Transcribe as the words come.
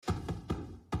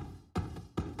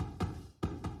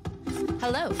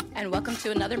Hello, and welcome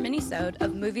to another Minisode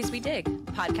of Movies We Dig,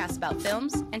 a podcast about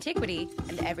films, antiquity,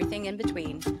 and everything in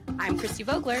between. I'm Christie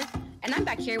Vogler, and I'm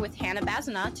back here with Hannah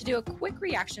Bazinaw to do a quick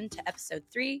reaction to episode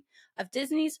 3 of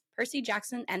Disney's Percy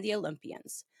Jackson and the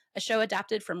Olympians, a show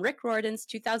adapted from Rick Riordan's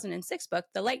 2006 book,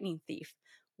 The Lightning Thief.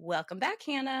 Welcome back,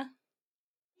 Hannah.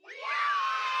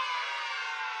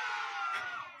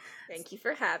 Thank you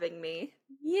for having me.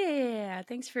 Yeah,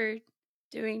 thanks for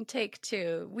doing take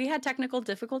 2. We had technical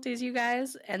difficulties, you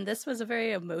guys, and this was a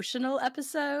very emotional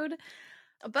episode.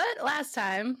 But last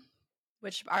time,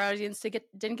 which our audience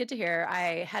didn't get to hear,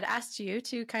 I had asked you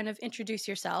to kind of introduce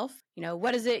yourself. You know,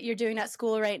 what is it you're doing at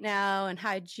school right now, and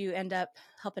how did you end up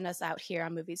helping us out here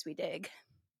on Movies We Dig?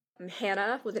 I'm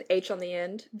Hannah with an H on the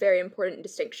end. Very important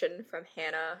distinction from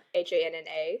Hannah,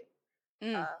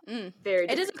 Hanna. Very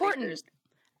It is important. Creatures.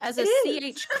 As a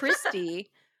CH Christie,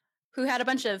 who had a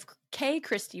bunch of K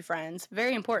Christie friends,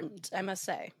 very important, I must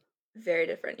say. Very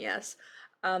different, yes.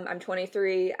 I'm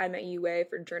 23. I'm at UA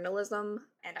for journalism,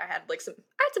 and I had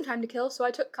some time to kill, so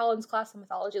I took Colin's class in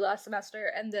mythology last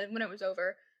semester, and then when it was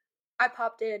over, I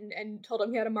popped in and told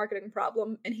him he had a marketing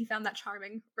problem, and he found that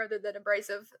charming rather than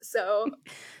abrasive. So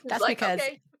that's because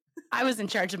okay. I was in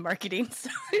charge of marketing, so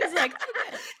he was like,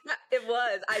 it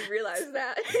was. I realized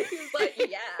that. He was like,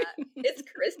 yeah, it's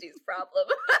Christie's problem.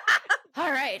 All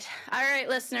right,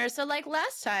 listeners. So like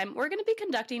last time, we're going to be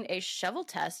conducting a shovel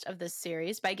test of this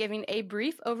series by giving a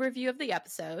brief overview of the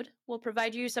episode. We'll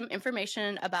provide you some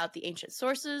information about the ancient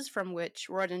sources from which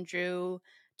Riordan drew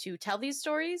to tell these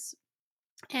stories.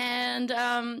 And,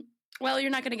 well, you're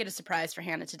not going to get a surprise for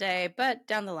Hannah today, but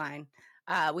down the line,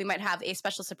 we might have a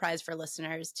special surprise for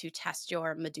listeners to test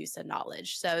your Medusa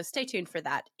knowledge. So stay tuned for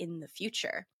that in the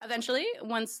future. Eventually,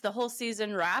 once the whole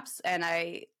season wraps, and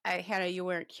Hannah, you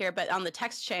weren't here, but on the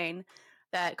text chain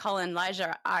that Colin and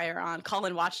Elijah are on,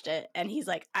 Colin watched it, and he's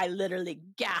like, I literally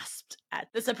gasped at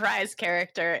the surprise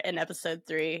character in episode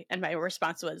 3. And my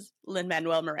response was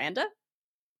Lin-Manuel Miranda,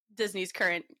 Disney's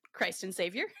current Christ and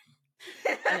Savior.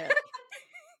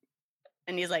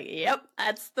 And he's like, yep,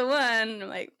 that's the one. I'm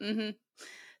like, mm-hmm.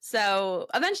 So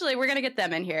eventually we're going to get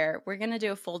them in here. We're going to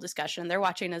do a full discussion. They're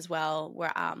watching as well.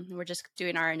 We're just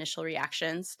doing our initial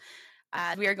reactions.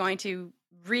 We are going to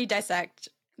re-dissect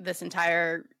this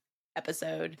entire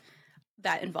episode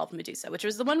that involved Medusa, which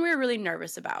was the one we were really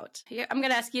nervous about. I'm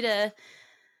going to ask you to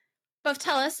both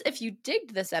tell us if you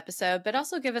digged this episode, but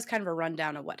also give us kind of a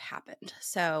rundown of what happened.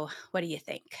 So what do you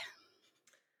think?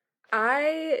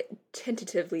 I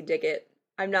tentatively dig it.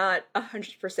 I'm not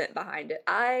 100% behind it.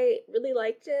 I really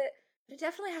liked it, but it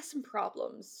definitely has some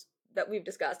problems that we've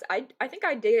discussed. I think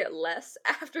I dig it less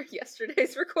after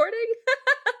yesterday's recording.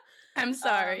 I'm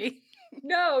sorry.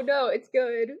 No, it's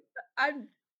good. I'm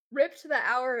ripped the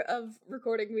hour of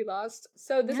recording we lost.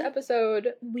 So this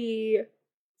episode, we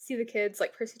see the kids,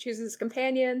 like Percy chooses his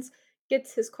companions,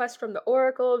 gets his quest from the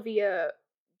Oracle via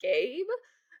Gabe.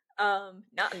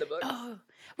 Not in the book. Oh,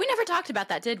 we never talked about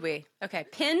that, did we? Okay,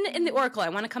 Pin in the Oracle. I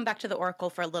want to come back to the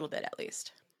Oracle for a little bit, at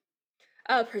least.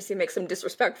 Percy makes some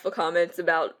disrespectful comments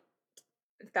about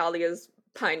Thalia's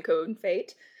pinecone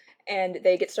fate, and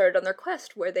they get started on their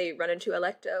quest, where they run into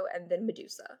Alecto and then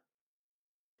Medusa.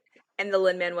 And the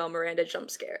Lin-Manuel Miranda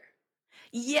jump scare.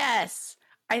 Yes!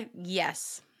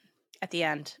 Yes. At the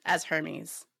end, as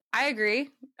Hermes. I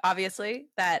agree, obviously,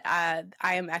 that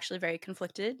I am actually very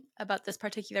conflicted about this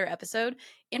particular episode,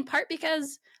 in part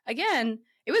because, again,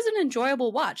 it was an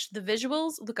enjoyable watch. The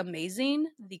visuals look amazing.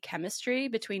 The chemistry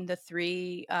between the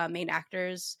 3 main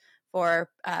actors for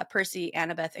Percy,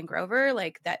 Annabeth, and Grover,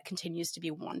 like, that continues to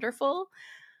be wonderful.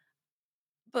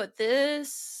 But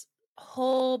this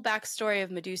whole backstory of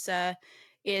Medusa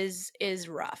is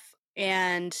rough.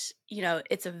 And, you know,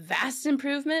 it's a vast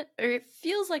improvement, or it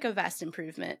feels like a vast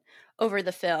improvement over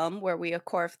the film, where we, of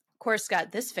course,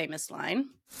 got this famous line.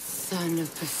 Son of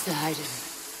Poseidon,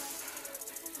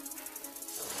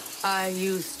 I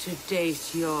used to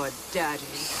date your daddy.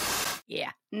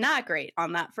 Yeah, not great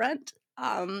on that front.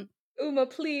 Uma,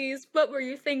 please, what were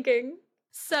you thinking?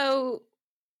 So,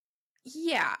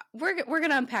 yeah, we're going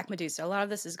to unpack Medusa. A lot of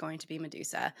this is going to be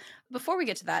Medusa. Before we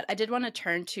get to that, I did want to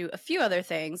turn to a few other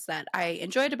things that I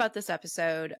enjoyed about this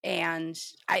episode. And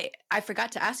I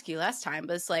forgot to ask you last time,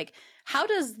 but it's like, how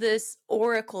does this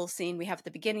oracle scene we have at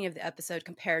the beginning of the episode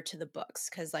compare to the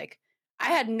books? Because, like, I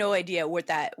had no idea what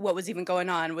was even going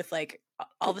on with, like,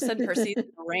 all of a sudden Percy's in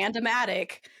a random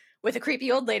attic with a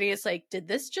creepy old lady. It's like, did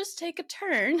this just take a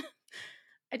turn?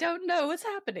 I don't know what's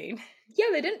happening. Yeah,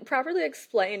 they didn't properly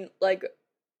explain, like,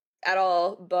 at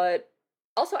all, but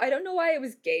also I don't know why it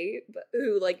was Gabe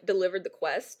who, like, delivered the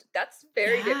quest. That's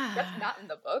very different. That's not in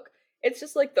the book. It's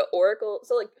just, like, the Oracle.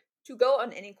 So, like, to go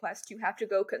on any quest, you have to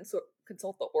go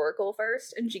consult the Oracle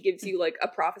first, and she gives you, like, a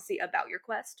prophecy about your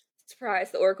quest.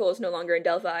 Surprise, the Oracle is no longer in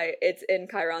Delphi, it's in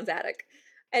Chiron's attic.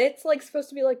 And it's, like, supposed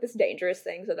to be, like, this dangerous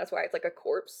thing, so that's why it's, like, a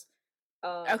corpse.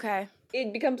 Okay.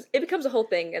 It becomes a whole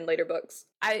thing in later books.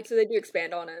 So they do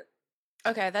expand on it.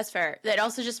 Okay, that's fair. That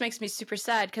also just makes me super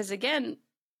sad, because, again,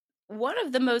 one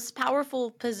of the most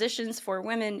powerful positions for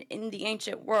women in the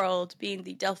ancient world being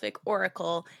the Delphic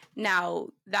Oracle, now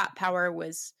that power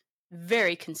was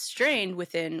very constrained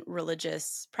within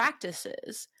religious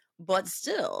practices, but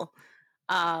still,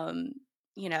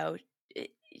 you know,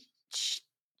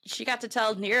 she got to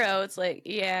tell Nero, it's like,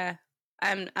 yeah,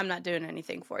 I'm not doing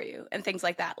anything for you, and things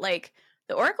like that. Like,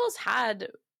 the oracles had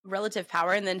relative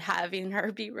power, and then having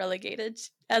her be relegated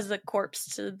as a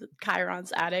corpse to the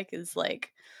Chiron's attic is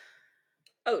like,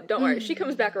 oh, don't worry, she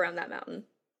comes back around that mountain.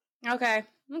 Okay.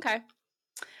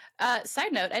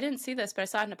 Side note, I didn't see this, but I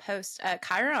saw it in a post.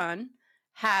 Chiron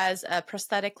has a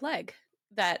prosthetic leg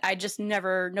that I just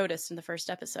never noticed in the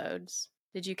first episodes.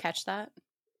 Did you catch that?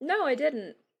 No, I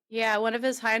didn't. Yeah, one of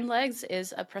his hind legs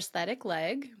is a prosthetic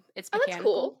leg. It's mechanical. That's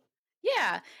cool.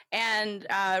 Yeah, and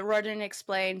Rodin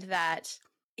explained that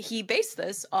he based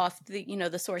this off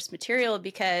the source material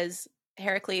because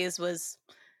Heracles was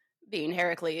being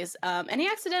Heracles, and he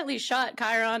accidentally shot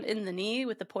Chiron in the knee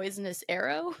with a poisonous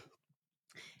arrow.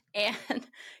 And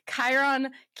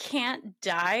Chiron can't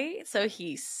die, so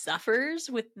he suffers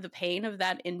with the pain of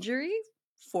that injury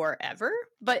forever.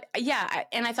 But yeah,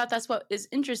 and I thought that's what is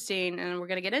interesting, and we're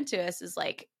going to get into this, is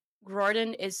like,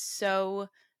 Rodin is so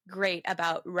great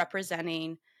about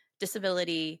representing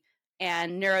disability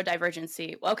and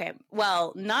neurodivergency. Okay,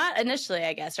 well, not initially,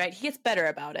 I guess, right? He gets better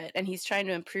about it, and he's trying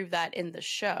to improve that in the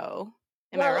show.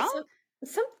 Am I wrong?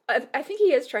 I think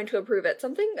he is trying to improve it.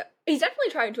 He's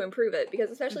definitely trying to improve it, because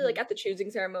especially like at the choosing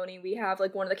ceremony, we have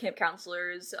like one of the camp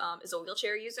counselors is a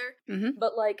wheelchair user.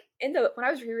 But like when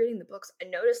I was rereading the books, I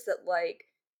noticed that like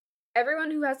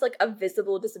everyone who has like a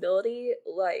visible disability,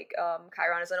 like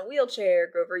Chiron is in a wheelchair,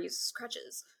 Grover uses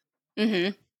crutches.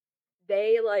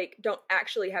 They like don't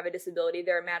actually have a disability.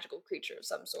 They're a magical creature of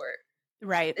some sort.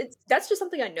 Right. That's just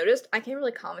something I noticed. I can't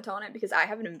really comment on it because I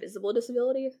have an invisible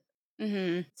disability.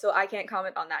 So I can't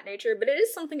comment on that nature, but it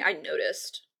is something I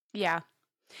noticed. Yeah,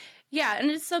 and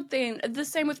it's something, the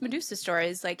same with Medusa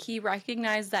stories. Like, he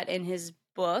recognized that in his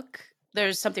book,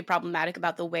 there's something problematic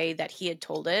about the way that he had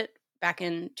told it back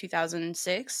in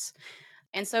 2006.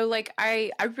 And so, like,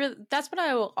 I really, that's what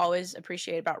I will always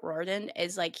appreciate about Rodin,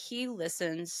 is like, he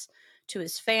listens to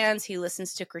his fans, he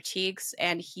listens to critiques,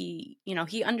 and he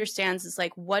understands, is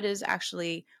like, what is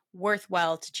actually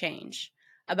worthwhile to change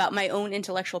about my own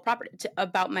intellectual property,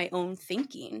 about my own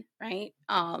thinking, right?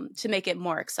 To make it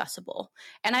more accessible.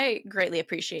 And I greatly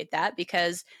appreciate that,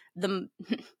 because the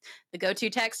go-to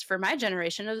text for my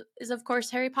generation is of course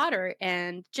Harry Potter,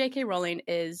 and J.K. Rowling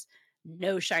is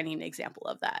no shining example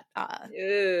of that at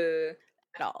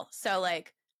all. So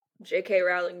like, J.K.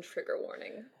 Rowling trigger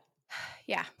warning.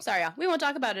 Yeah, sorry, y'all. We won't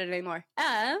talk about it anymore.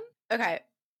 Okay,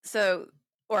 so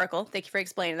Oracle, thank you for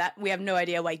explaining that. We have no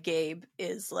idea why Gabe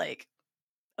is like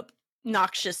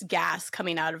noxious gas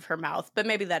coming out of her mouth, but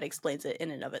maybe that explains it in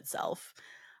and of itself.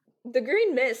 The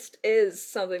green mist is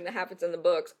something that happens in the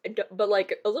books, but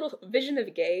like a little vision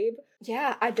of Gabe,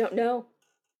 yeah, I don't know.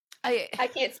 I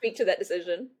can't speak to that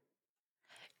decision.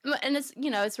 And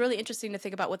it's really interesting to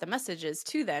think about what the message is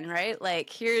too then, right?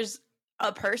 Like, here's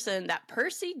a person that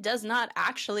Percy does not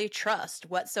actually trust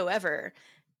whatsoever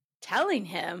telling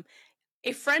him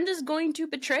a friend is going to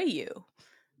betray you.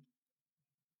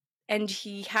 And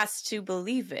he has to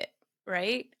believe it,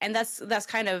 right? And that's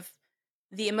kind of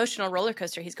the emotional roller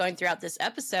coaster he's going throughout this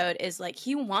episode, is like,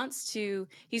 he's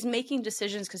making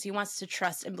decisions because he wants to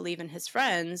trust and believe in his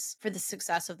friends for the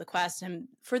success of the quest and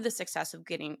for the success of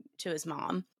getting to his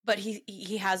mom. But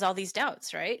he has all these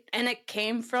doubts, right? And it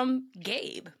came from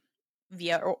Gabe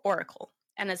via Oracle.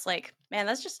 And it's like, man,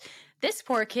 that's just, this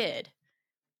poor kid,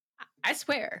 I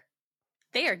swear,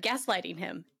 they are gaslighting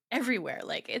him everywhere.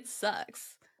 Like, it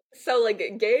sucks. So, like,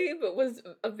 Gabe was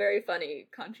a very funny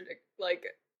contradict, like,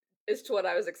 as to what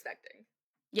I was expecting.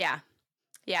 Yeah.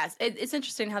 It's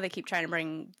interesting how they keep trying to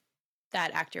bring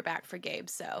that actor back for Gabe.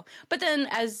 So, but then,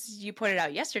 as you pointed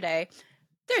out yesterday,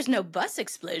 there's no bus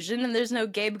explosion, and there's no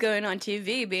Gabe going on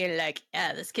TV being like,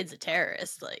 "Yeah, this kid's a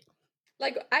terrorist."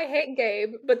 Like, I hate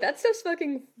Gabe, but that stuff's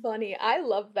fucking funny. I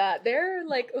love that. There are,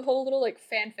 like, a whole little, like,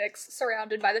 fanfics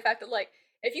surrounded by the fact that, like,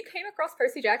 if you came across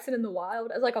Percy Jackson in the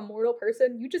wild as, like, a mortal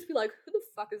person, you'd just be like, who the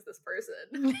fuck is this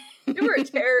person? You were a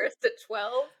terrorist at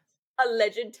 12?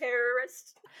 Alleged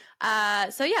terrorist.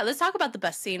 So yeah, let's talk about the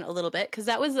bus scene a little bit, because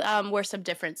that was where some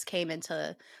difference came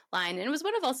into line, and it was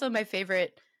one of also my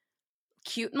favorite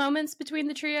cute moments between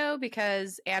the trio,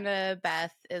 because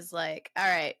Annabeth is like, all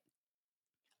right,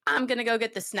 I'm gonna go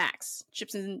get the snacks.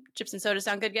 Chips and soda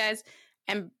sound good, guys.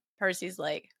 And Percy's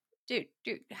like, dude,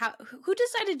 who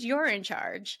decided you're in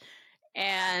charge?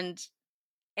 And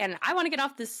I want to get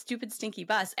off this stupid stinky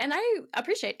bus. And I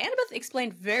appreciate Annabeth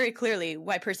explained very clearly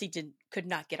why Percy could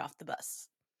not get off the bus.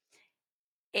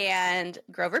 And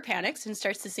Grover panics and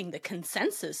starts to sing the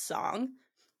consensus song.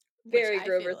 Very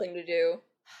Grover thing to do.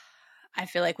 I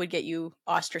feel like would get you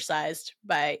ostracized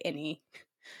by any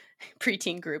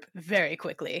preteen group very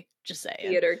quickly. Just saying.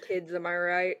 Theater kids, am I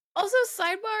right? Also,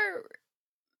 sidebar,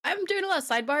 I'm doing a lot of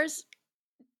sidebars.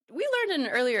 We learned in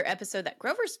an earlier episode that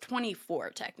Grover's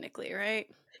 24, technically, right?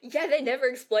 Yeah, they never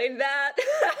explained that.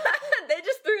 They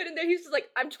just threw it in there. He's just like,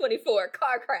 I'm 24,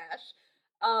 car crash.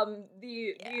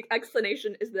 The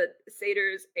explanation is that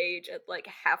satyrs age at like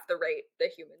half the rate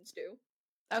that humans do.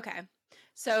 Okay.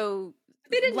 So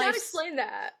they did not explain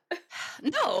that.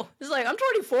 No. It's like, I'm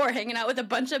 24 hanging out with a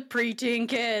bunch of preteen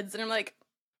kids. And I'm like,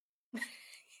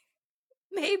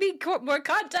 maybe more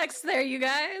context there, you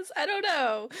guys. I don't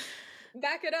know.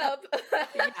 Back it up.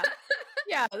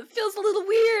 Yeah, it feels a little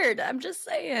weird. I'm just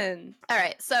saying. All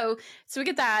right, so we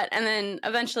get that, and then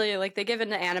eventually, like, they give in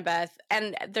to Annabeth,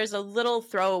 and there's a little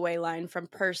throwaway line from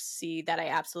Percy that I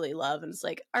absolutely love, and it's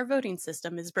like, our voting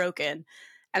system is broken.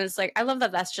 And it's like, I love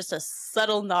that that's just a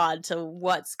subtle nod to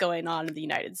what's going on in the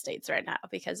United States right now,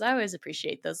 because I always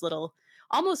appreciate those little,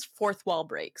 almost fourth wall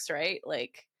breaks, right?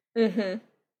 Like,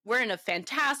 we're in a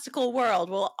fantastical world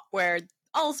where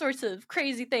all sorts of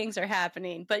crazy things are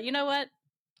happening, but you know what?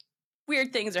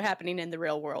 Weird things are happening in the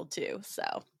real world too, so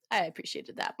I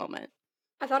appreciated that moment.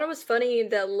 I thought it was funny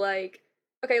that, like,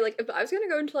 okay, like, if I was gonna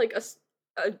go into, like,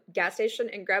 a gas station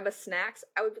and grab a snacks,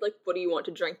 I would be like, what do you want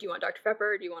to drink? Do you want Dr.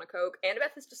 Pepper? Do you want a Coke?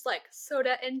 Annabeth is just like,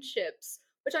 soda and chips,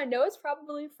 which I know is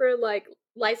probably for, like,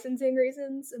 licensing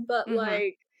reasons, but,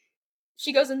 like,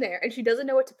 she goes in there and she doesn't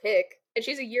know what to pick, and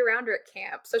she's a year-rounder at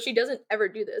camp, so she doesn't ever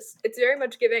do this. It's very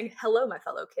much giving, hello, my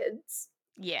fellow kids.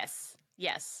 Yes.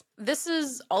 This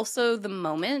is also the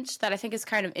moment that I think is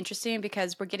kind of interesting,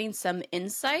 because we're getting some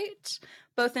insight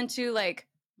both into, like,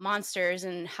 monsters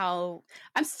and how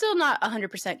I'm still not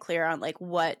 100% clear on, like,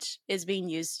 what is being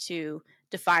used to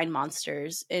define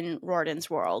monsters in Rorden's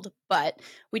world, but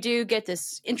we do get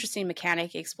this interesting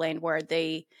mechanic explained where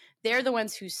they're the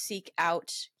ones who seek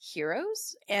out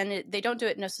heroes, and they don't do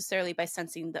it necessarily by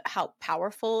sensing how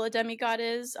powerful a demigod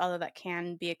is, although that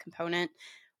can be a component.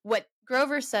 What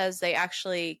Grover says they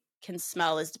actually can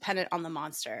smell is dependent on the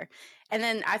monster. And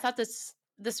then I thought this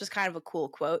was kind of a cool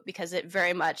quote, because it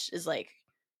very much is like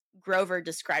Grover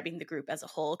describing the group as a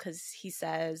whole, because he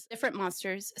says different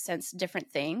monsters sense different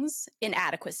things: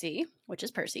 inadequacy, which is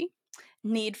Percy,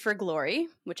 need for glory,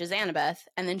 which is Annabeth,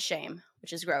 and then shame,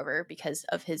 which is Grover, because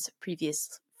of his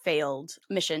previous failed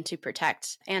mission to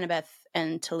protect Annabeth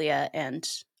and Talia and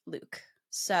Luke.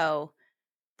 So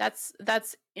that's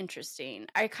interesting.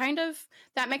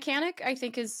 That mechanic, I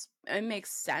think, it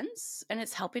makes sense, and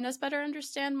it's helping us better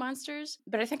understand monsters.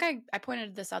 But I think I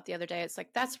pointed this out the other day. It's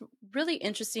like, that's really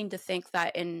interesting to think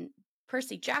that in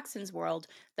Percy Jackson's world,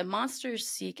 the monsters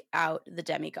seek out the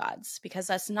demigods, because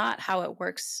that's not how it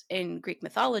works in Greek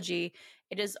mythology.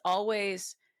 It is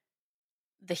always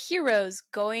the heroes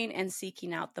going and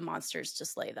seeking out the monsters to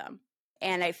slay them.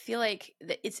 And I feel like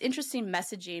it's interesting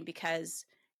messaging, because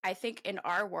I think in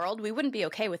our world, we wouldn't be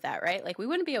okay with that, right? Like, we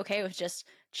wouldn't be okay with just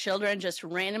children just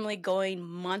randomly going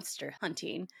monster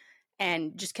hunting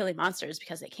and just killing monsters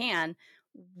because they can.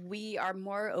 We are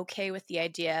more okay with the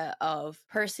idea of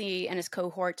Percy and his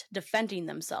cohort defending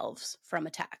themselves from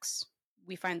attacks.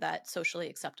 We find that socially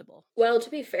acceptable. Well,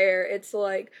 to be fair, it's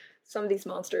like some of these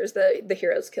monsters that the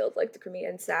heroes killed, like the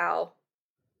Crimean Sow,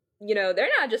 you know, they're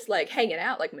not just like hanging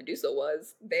out like Medusa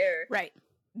was.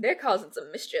 They're causing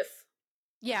some mischief.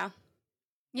 Yeah.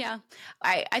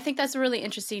 I think that's a really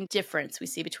interesting difference we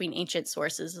see between ancient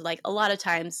sources. Like, a lot of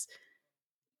times,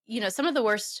 you know, some of the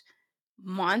worst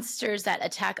monsters that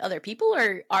attack other people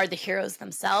are the heroes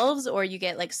themselves, or you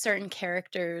get like certain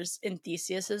characters in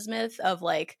Theseus's myth of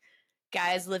like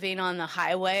guys living on the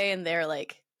highway and they're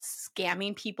like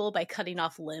scamming people by cutting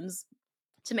off limbs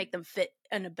to make them fit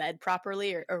in a bed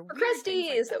properly, or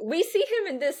Christie like we see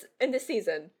him in this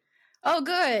season. Oh,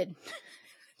 good.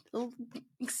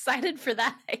 Excited for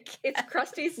that. It's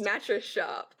Krusty's mattress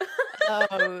shop.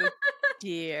 Oh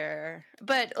dear.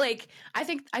 But like, I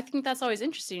think that's always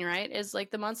interesting, right? Is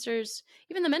like the monsters,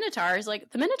 even the Minotaur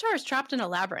is trapped in a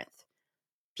labyrinth.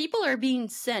 People are being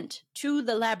sent to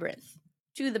the labyrinth,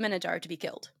 to the Minotaur to be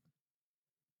killed.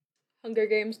 Hunger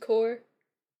Games core.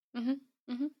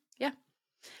 Yeah.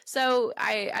 So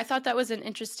I thought that was an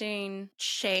interesting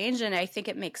change, and I think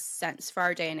it makes sense for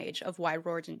our day and age of why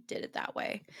Riordan did it that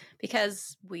way.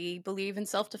 Because we believe in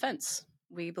self-defense.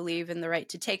 We believe in the right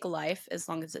to take a life as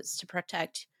long as it's to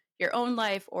protect your own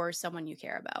life or someone you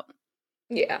care about.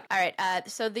 Yeah. All right.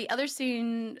 So the other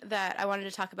scene that I wanted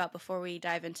to talk about before we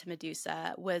dive into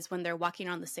Medusa was when they're walking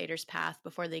on the Satyr's path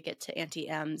before they get to Auntie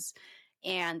M's.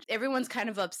 And everyone's kind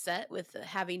of upset with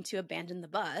having to abandon the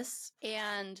bus.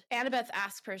 And Annabeth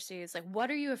asks Percy, "It's like, what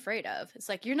are you afraid of?" It's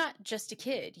like, you're not just a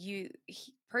kid.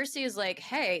 Percy is like,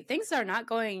 "Hey, things are not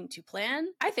going to plan.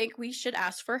 I think we should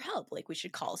ask for help. Like, we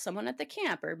should call someone at the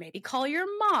camp, or maybe call your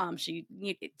mom. She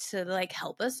need to like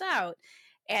help us out."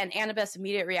 And Annabeth's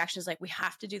immediate reaction is like, "We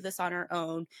have to do this on our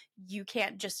own. You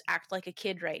can't just act like a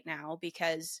kid right now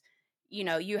because,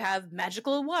 you have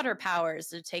magical water powers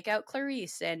to take out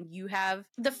Clarice, and you have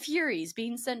the Furies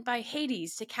being sent by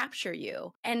Hades to capture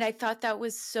you." And I thought that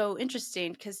was so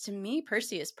interesting because to me,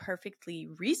 Percy is perfectly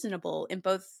reasonable in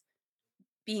both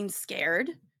being scared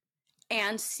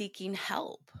and seeking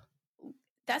help.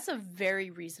 That's a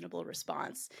very reasonable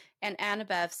response. And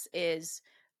Annabeth's is,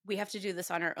 we have to do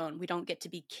this on our own. We don't get to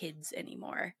be kids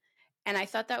anymore. And I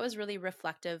thought that was really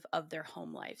reflective of their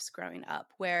home lives growing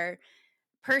up, where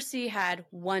Percy had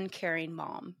one caring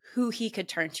mom who he could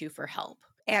turn to for help.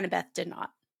 Annabeth did not.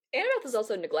 Annabeth was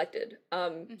also neglected.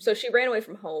 So she ran away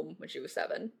from home when she was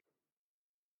 7.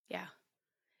 Yeah.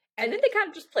 And then they kind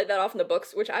of just played that off in the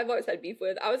books, which I've always had beef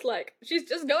with. I was like, she's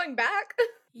just going back.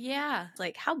 Yeah.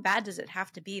 Like, how bad does it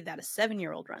have to be that a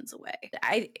 7-year-old runs away?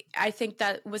 I think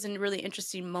that was a really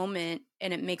interesting moment,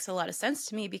 and it makes a lot of sense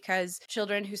to me because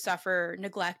children who suffer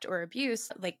neglect or abuse,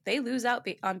 like, they lose out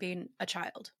on being a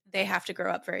child. They have to grow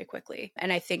up very quickly.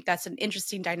 And I think that's an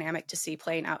interesting dynamic to see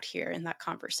playing out here in that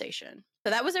conversation. So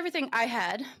that was everything I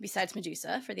had besides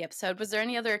Medusa for the episode. Was there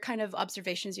any other kind of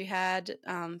observations you had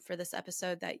for this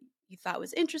episode that you thought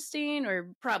was interesting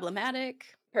or problematic?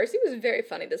 Percy was very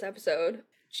funny this episode.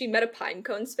 She met a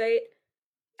pinecone's fate.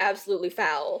 Absolutely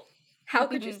foul. How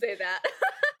could you say that?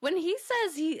 When he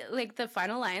says the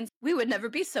final lines, "We would never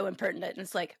be so impertinent," and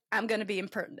it's like, "I'm gonna be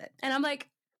impertinent." And I'm like,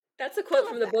 that's a quote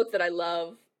from the book that I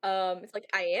love. It's like,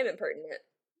 I am impertinent.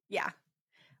 Yeah.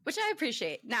 Which I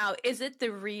appreciate. Now, is it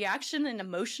the reaction and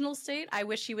emotional state I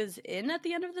wish he was in at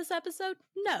the end of this episode?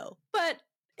 No. But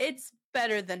it's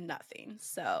better than nothing,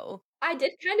 so. I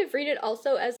did kind of read it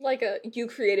also as like a, you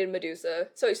created Medusa,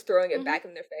 so he's throwing it back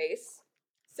in their face.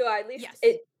 So I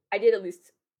did at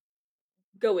least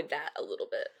go with that a little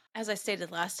bit. As I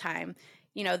stated last time,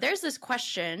 there's this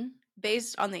question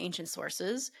based on the ancient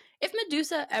sources, if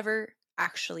Medusa ever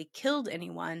actually killed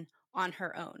anyone on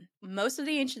her own. Most of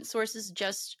the ancient sources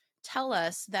just tell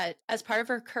us that as part of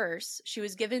her curse, she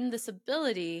was given this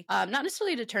ability, not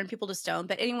necessarily to turn people to stone,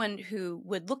 but anyone who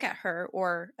would look at her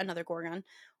or another Gorgon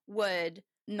would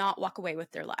not walk away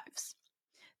with their lives.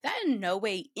 That in no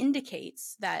way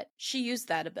indicates that she used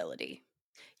that ability.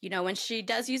 When she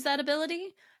does use that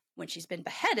ability, when she's been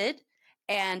beheaded,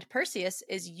 and Perseus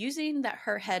is using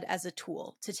her head as a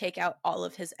tool to take out all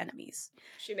of his enemies.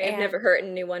 She may have never hurt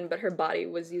anyone, but her body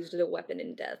was used as a weapon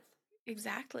in death.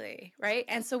 Exactly, right?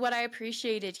 And so what I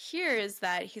appreciated here is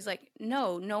that he's like,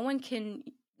 no one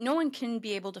can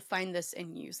be able to find this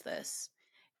and use this.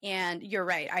 And you're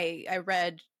right. I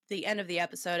read the end of the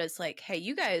episode. It's like, hey,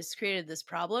 you guys created this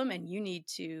problem and you need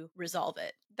to resolve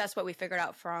it. That's what we figured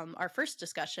out from our first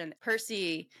discussion.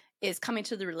 Percy is coming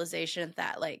to the realization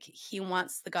that he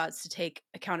wants the gods to take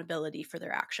accountability for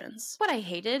their actions. What I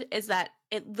hated is that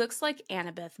it looks like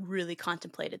Annabeth really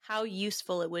contemplated how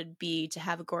useful it would be to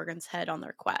have a Gorgon's head on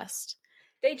their quest.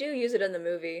 They do use it in the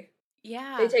movie.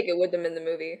 Yeah. They take it with them in the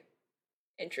movie.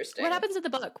 Interesting. What happens in the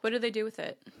book? What do they do with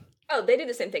it? Oh, they did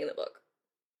the same thing in the book.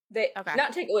 They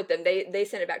not take it with them. They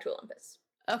send it back to Olympus.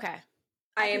 Okay.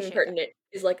 I am impertinent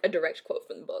is like a direct quote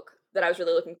from the book that I was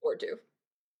really looking forward to.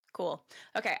 Cool.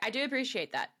 Okay, I do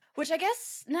appreciate that. Which I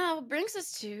guess now brings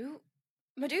us to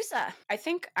Medusa. I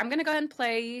think I'm going to go ahead and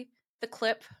play the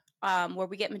clip where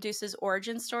we get Medusa's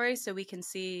origin story so we can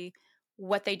see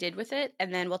what they did with it.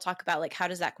 And then we'll talk about how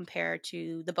does that compare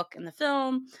to the book and the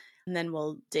film. And then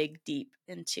we'll dig deep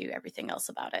into everything else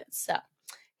about it. So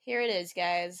here it is,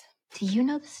 guys. Do you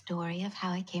know the story of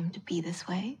how I came to be this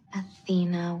way?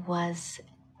 Athena was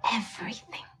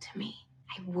everything to me.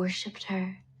 I worshipped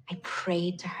her. I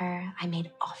prayed to her. I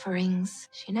made offerings.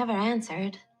 She never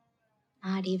answered.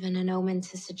 Not even an omen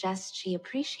to suggest she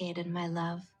appreciated my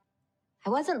love. I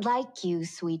wasn't like you,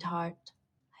 sweetheart.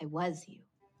 I was you.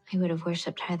 I would have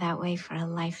worshipped her that way for a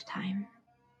lifetime,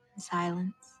 in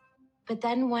silence. But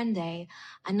then one day,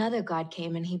 another god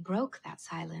came and he broke that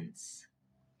silence.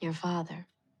 Your father.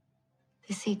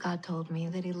 You see, God told me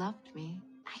that he loved me.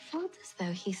 I felt as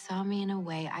though he saw me in a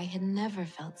way I had never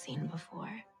felt seen before.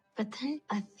 But then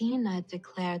Athena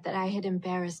declared that I had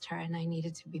embarrassed her and I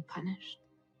needed to be punished.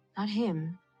 Not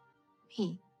him,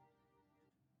 me.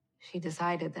 She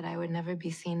decided that I would never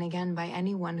be seen again by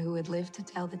anyone who would live to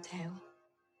tell the tale.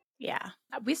 Yeah,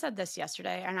 we said this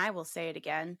yesterday, and I will say it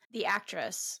again. The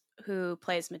actress who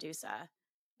plays Medusa.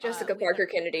 Jessica Parker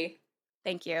Kennedy.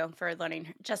 Thank you for learning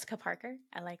her. Jessica Parker.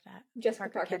 I like that. Jessica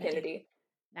Parker Kennedy.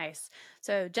 Nice.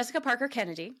 So Jessica Parker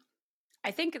Kennedy.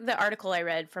 I think the article I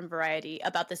read from Variety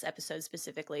about this episode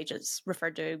specifically just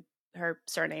referred to her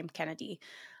surname, Kennedy.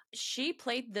 She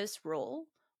played this role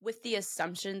with the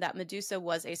assumption that Medusa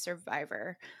was a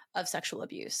survivor of sexual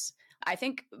abuse. I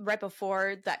think right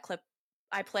before that clip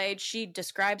I played, she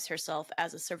describes herself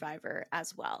as a survivor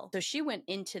as well. So she went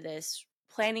into this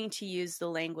planning to use the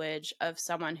language of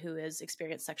someone who has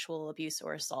experienced sexual abuse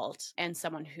or assault and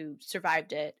someone who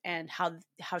survived it and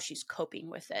how she's coping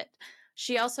with it.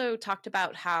 She also talked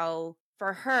about how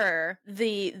for her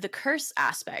the curse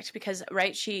aspect, because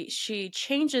right, she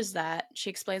changes that. She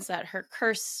explains that her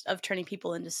curse of turning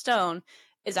people into stone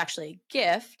is actually a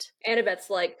gift. Annabeth's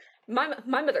like, my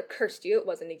mother cursed you. It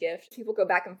wasn't a gift. People go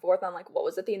back and forth on like, what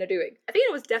was Athena doing?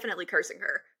 Athena was definitely cursing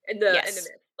her in the myth.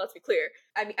 Let's be clear.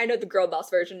 I mean, I know the girl boss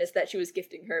version is that she was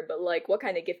gifting her, but like, what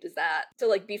kind of gift is that? To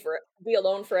like be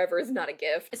alone forever is not a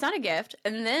gift. It's not a gift.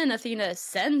 And then Athena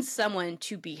sends someone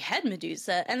to behead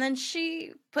Medusa, and then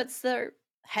she puts their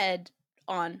head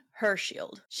on her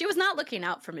shield. She was not looking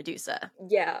out for Medusa.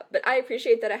 Yeah, but I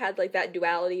appreciate that I had like that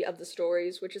duality of the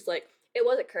stories, which is like, it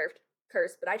was a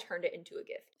curse, but I turned it into a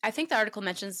gift. I think the article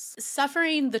mentions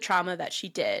suffering the trauma that she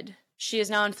did. She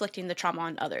is now inflicting the trauma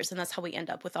on others, and that's how we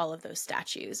end up with all of those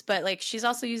statues. But like, she's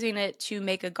also using it to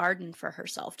make a garden for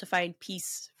herself, to find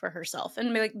peace for herself,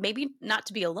 and like maybe not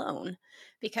to be alone,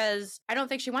 because I don't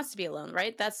think she wants to be alone,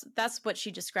 right? That's what she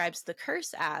describes the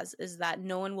curse as, is that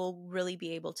no one will really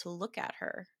be able to look at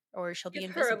her, or she'll be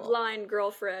invisible. Her a blind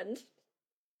girlfriend.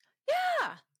 Yeah,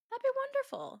 that'd be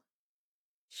wonderful.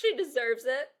 She deserves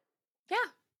it.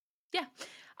 Yeah.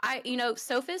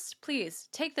 Sophist, please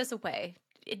take this away.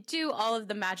 Do all of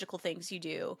the magical things you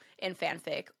do in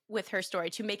fanfic with her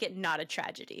story to make it not a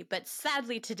tragedy. But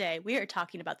sadly today, we are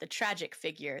talking about the tragic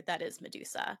figure that is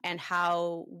Medusa and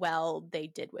how well they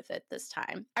did with it this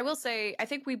time. I will say, I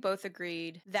think we both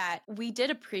agreed that we did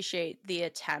appreciate the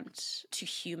attempt to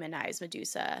humanize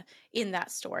Medusa in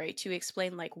that story, to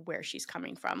explain like where she's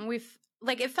coming from.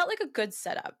 It felt like a good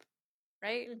setup.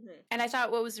 Right? Mm-hmm. And I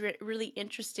thought what was really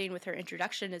interesting with her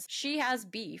introduction is she has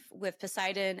beef with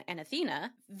Poseidon and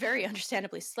Athena, very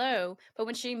understandably so, but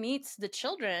when she meets the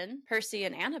children, Percy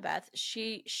and Annabeth,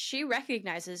 she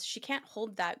recognizes she can't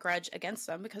hold that grudge against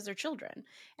them because they're children.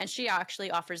 And she actually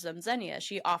offers them Xenia.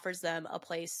 She offers them a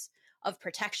place of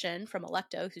protection from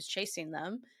Alecto, who's chasing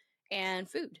them, and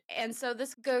food. And so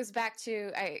this goes back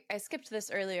to, I skipped this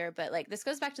earlier, but like this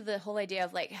goes back to the whole idea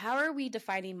of like, how are we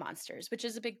defining monsters, which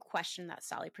is a big question that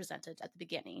Sally presented at the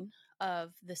beginning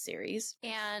of the series.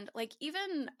 And like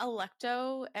even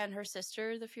Alecto and her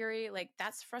sister, the Fury, like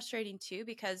that's frustrating too,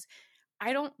 because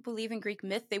I don't believe in Greek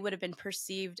myth they would have been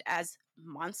perceived as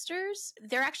monsters.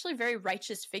 They're actually very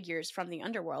righteous figures from the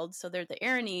underworld. So they're the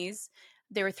Erinyes.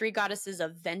 There were 3 goddesses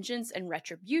of vengeance and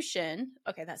retribution.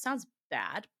 Okay, that sounds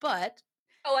bad, but...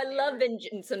 Oh, I love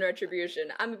vengeance and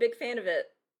retribution. I'm a big fan of it.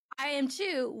 I am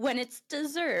too, when it's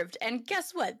deserved. And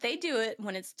guess what? They do it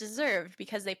when it's deserved,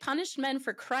 because they punished men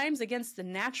for crimes against the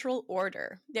natural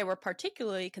order. They were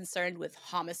particularly concerned with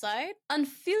homicide,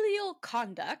 unfilial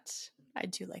conduct, I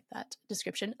do like that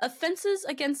description, offenses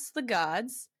against the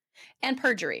gods, and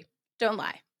perjury. Don't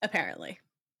lie, apparently.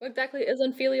 What exactly is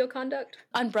unfilial conduct?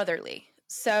 Unbrotherly.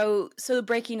 So the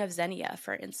breaking of Xenia,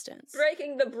 for instance.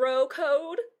 Breaking the bro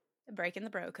code? Breaking the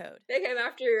bro code. They came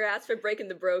after your ass for breaking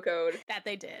the bro code. That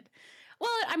they did. Well,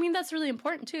 I mean, that's really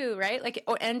important too, right? Like,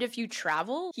 and if you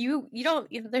travel, you don't,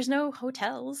 there's no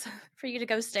hotels for you to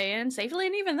go stay in safely.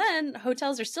 And even then,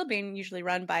 hotels are still being usually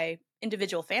run by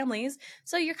individual families.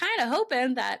 So you're kind of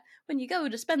hoping that when you go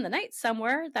to spend the night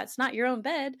somewhere that's not your own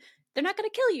bed, they're not going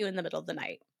to kill you in the middle of the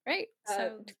night, right?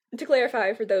 So to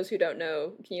clarify, for those who don't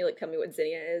know, can you tell me what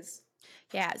Xenia is?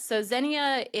 Yeah, so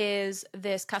Xenia is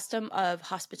this custom of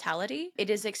hospitality. It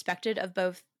is expected of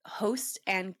both host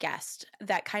and guest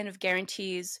that kind of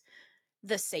guarantees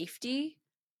the safety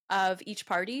of each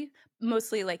party,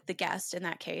 mostly like the guest in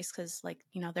that case, because like,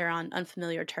 they're on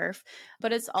unfamiliar turf.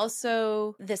 But it's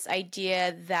also this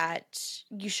idea that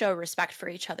you show respect for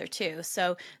each other too.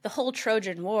 So the whole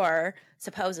Trojan War,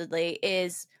 supposedly,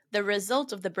 is the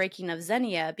result of the breaking of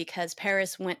Xenia because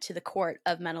Paris went to the court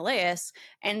of Menelaus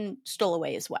and stole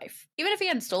away his wife. Even if he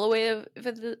hadn't stole away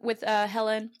with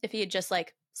Helen, if he had just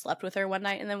like slept with her one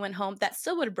night and then went home, that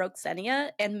still would have broke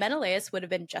Xenia, and Menelaus would have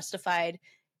been justified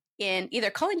in either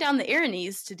calling down the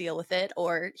Erinyes to deal with it,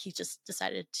 or he just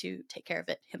decided to take care of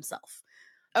it himself.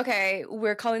 Okay,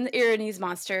 we're calling the Erinyes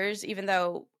monsters, even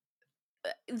though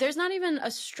there's not even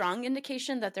a strong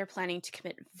indication that they're planning to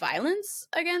commit violence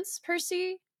against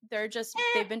Percy. They're just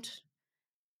they've been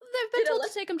told to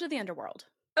take him to the underworld.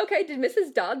 Okay, did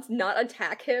Mrs. Dodds not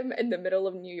attack him in the middle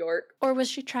of New York? Or was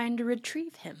she trying to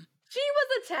retrieve him? She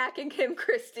was attacking him,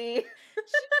 Christie.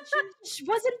 she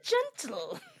wasn't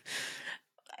gentle.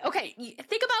 Okay,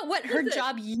 think about what her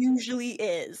job usually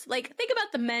is. Like, think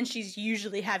about the men she's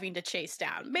usually having to chase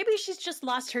down. Maybe she's just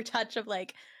lost her touch of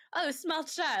like, oh, small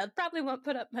child, probably won't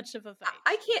put up much of a fight.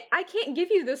 I can't give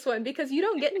you this one because you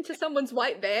don't get into someone's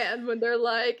white van when they're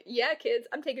like, yeah, kids,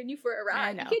 I'm taking you for a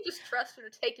ride. You can't just trust her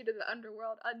to take you to the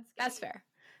underworld unscathed. That's fair.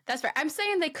 That's fair. I'm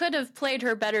saying they could have played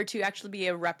her better to actually be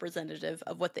a representative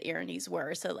of what the Erinyes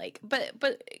were. So like,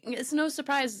 but it's no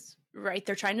surprise, right?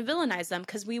 They're trying to villainize them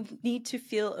because we need to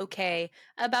feel okay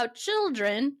about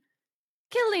children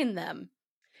killing them.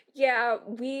 Yeah,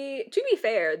 to be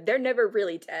fair, they're never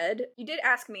really dead. You did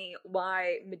ask me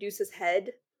why Medusa's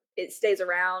head, it stays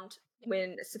around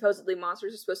when supposedly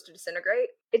monsters are supposed to disintegrate.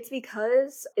 It's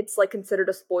because it's like considered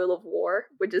a spoil of war,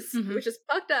 which is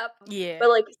fucked up. Yeah. But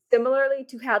like similarly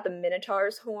to how the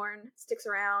Minotaur's horn sticks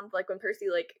around, like when Percy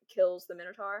like kills the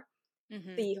Minotaur,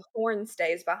 the horn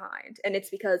stays behind, and it's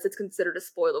because it's considered a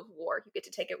spoil of war. You get to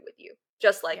take it with you,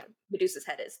 just like Medusa's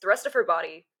head is. The rest of her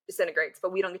body disintegrates,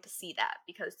 but we don't get to see that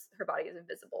because her body is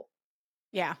invisible.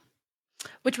 Yeah.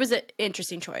 Which was an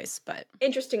interesting choice, but...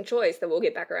 Interesting choice that we'll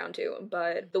get back around to,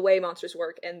 but the way monsters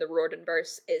work in the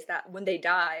Rordenverse is that when they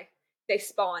die, they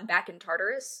spawn back in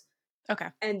Tartarus. Okay.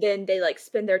 And then they, like,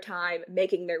 spend their time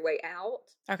making their way out.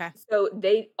 Okay. So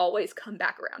they always come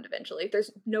back around eventually.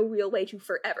 There's no real way to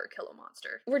forever kill a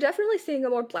monster. We're definitely seeing a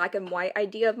more black and white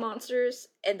idea of monsters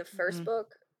in the first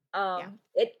book.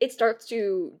 It starts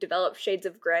to develop shades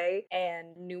of gray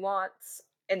and nuance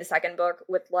in the second book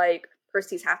with, like,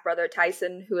 Percy's half-brother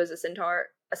Tyson, who is a centaur.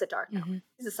 No,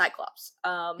 he's a cyclops.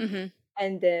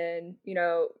 And then,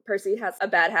 Percy has a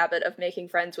bad habit of making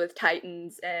friends with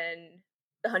titans and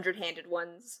the 100-handed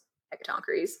ones,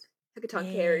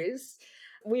 Hecatoncheires.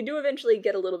 We do eventually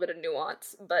get a little bit of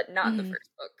nuance, but not in the first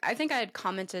book. I think I had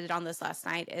commented on this last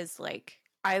night, is like,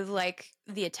 I like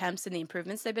the attempts and the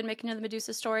improvements they've been making to the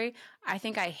Medusa story. I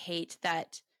think I hate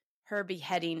that her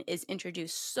beheading is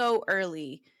introduced so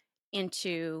early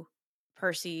into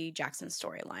Percy Jackson's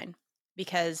storyline,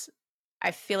 because I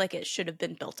feel like it should have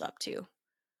been built up to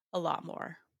a lot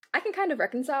more. I can kind of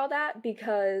reconcile that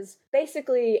because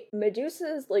basically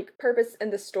Medusa's like purpose in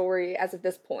the story as of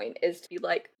this point is to be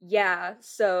like, yeah,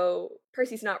 so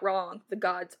Percy's not wrong. The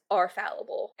gods are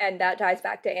fallible. And that ties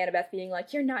back to Annabeth being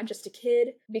like, you're not just a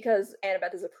kid, because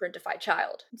Annabeth is a parentified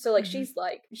child. So like she's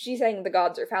saying the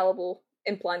gods are fallible,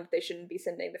 implying that they shouldn't be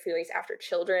sending the Furies after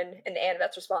children. And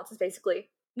Annabeth's response is basically,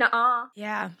 nuh-uh.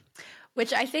 Yeah.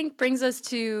 Which I think brings us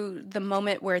to the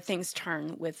moment where things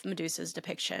turn with Medusa's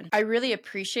depiction. I really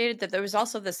appreciated that there was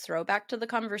also this throwback to the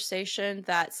conversation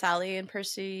that Sally and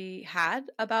Percy had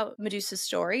about Medusa's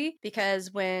story,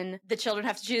 because when the children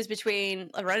have to choose between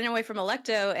running away from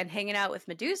Alecto and hanging out with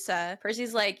Medusa,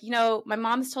 Percy's like, my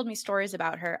mom's told me stories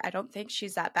about her. I don't think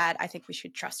she's that bad. I think we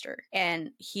should trust her.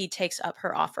 And he takes up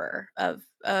her offer of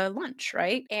lunch,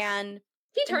 right? And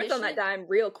he turns on that dime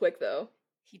real quick, though.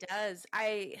 He does.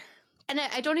 And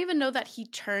I don't even know that he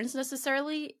turns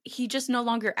necessarily. He just no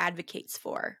longer advocates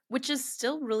for, which is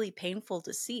still really painful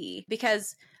to see,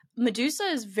 because Medusa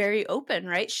is very open,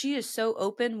 right? She is so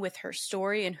open with her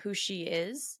story and who she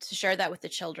is to share that with the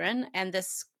children. And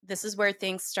this is where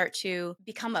things start to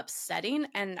become upsetting.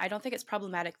 And I don't think it's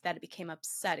problematic that it became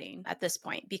upsetting at this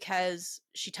point, because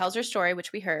she tells her story,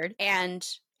 which we heard, and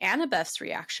Annabeth's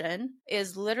reaction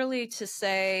is literally to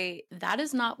say, that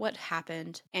is not what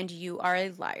happened, and you are a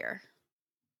liar.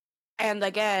 And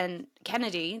again,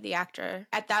 Kennedy, the actor,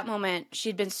 at that moment,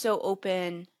 she'd been so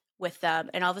open with them,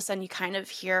 and all of a sudden you kind of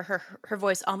hear her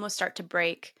voice almost start to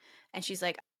break, and she's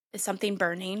like, is something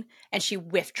burning? And she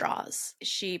withdraws.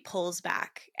 She pulls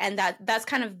back. And that's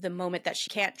kind of the moment that she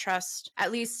can't trust,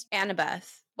 at least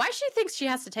Annabeth. Why she thinks she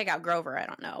has to take out Grover, I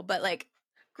don't know. But like,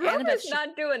 Grover's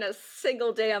not doing a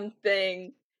single damn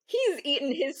thing. He's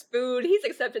eating his food. He's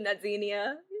accepting that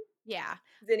Xenia. Yeah.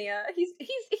 Xenia. He's being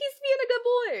a good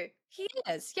boy. He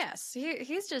is, yes.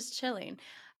 He's just chilling.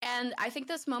 And I think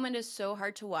this moment is so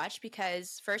hard to watch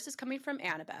because first it's coming from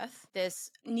Annabeth,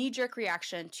 this knee-jerk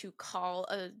reaction to call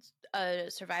a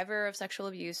survivor of sexual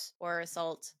abuse or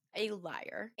assault a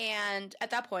liar. And at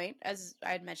that point, as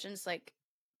I had mentioned, it's like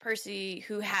Percy,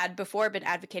 who had before been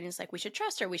advocating, it's like, we should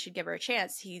trust her, we should give her a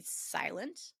chance. He's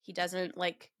silent. He doesn't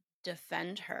like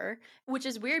defend her, which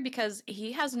is weird because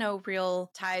he has no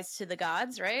real ties to the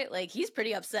gods, right? Like, he's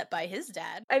pretty upset by his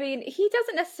dad. I mean, he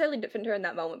doesn't necessarily defend her in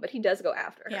that moment, but he does go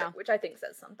after her, Yeah. which I think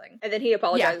says something. And then he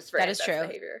apologizes for that is Annabeth's true.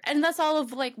 behavior. And that's all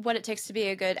of like what it takes to be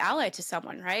a good ally to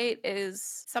someone, right?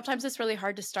 Is sometimes it's really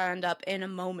hard to stand up in a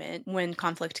moment when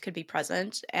conflict could be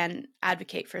present and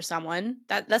advocate for someone.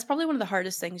 That's probably one of the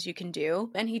hardest things you can do.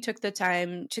 And he took the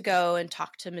time to go and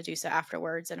talk to Medusa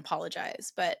afterwards and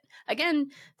apologize. But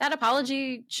again, that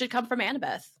apology should come from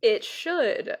Annabeth. It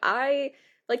should.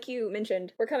 Like you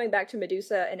mentioned, we're coming back to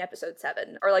Medusa in episode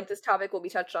 7, or like this topic will be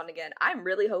touched on again. I'm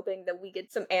really hoping that we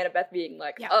get some Annabeth being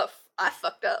like, oh, I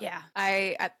fucked up. Yeah,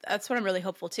 I that's what I'm really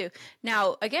hopeful too.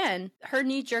 Now, again, her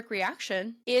knee-jerk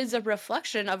reaction is a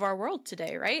reflection of our world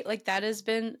today, right? Like, that has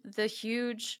been the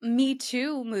huge Me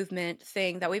Too movement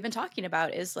thing that we've been talking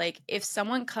about, is like, if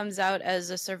someone comes out as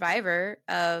a survivor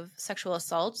of sexual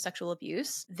assault, sexual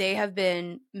abuse, they have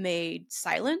been made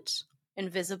silent,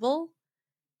 invisible,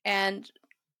 and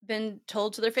been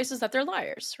told to their faces that they're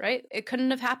liars, right? It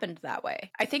couldn't have happened that way.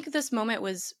 I think this moment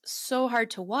was so hard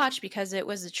to watch because it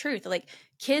was the truth. Like,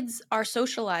 kids are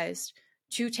socialized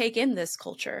to take in this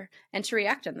culture and to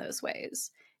react in those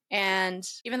ways. And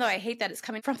even though I hate that it's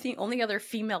coming from the only other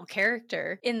female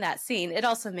character in that scene, it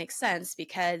also makes sense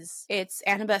because it's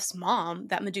Annabeth's mom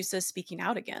that Medusa is speaking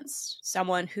out against,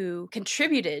 someone who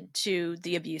contributed to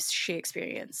the abuse she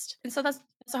experienced. And so that's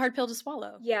a hard pill to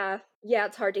swallow. Yeah,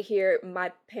 it's hard to hear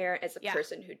my parent as a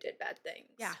person who did bad things.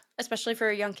 Yeah, especially for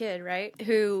a young kid, right?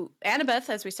 Who, Annabeth,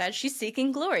 as we said, she's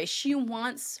seeking glory. She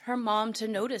wants her mom to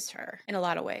notice her in a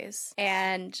lot of ways.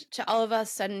 And to all of us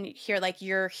sudden hear like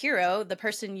your hero, the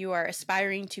person you are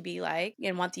aspiring to be like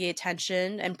and want the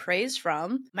attention and praise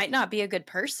from, might not be a good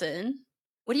person.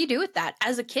 What do you do with that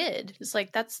as a kid? It's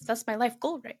like, that's my life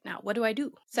goal right now. What do I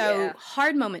do? So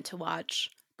hard moment to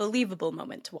watch. Believable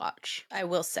moment to watch, I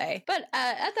will say. But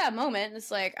at that moment, it's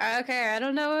like, okay, I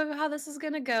don't know how this is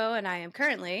gonna go, and I am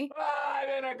currently... I'm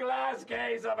in a glass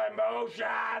case of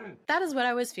emotion! That is what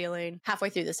I was feeling halfway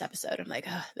through this episode. I'm like,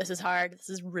 this is hard. This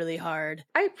is really hard.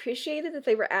 I appreciated that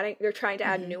they're trying to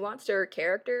add nuance to her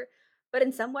character, but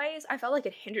in some ways, I felt like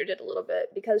it hindered it a little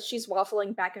bit because she's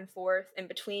waffling back and forth in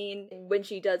between when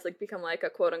she does like become like a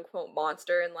quote unquote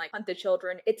monster and like hunt the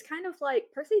children. It's kind of like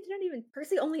Percy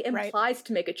only implies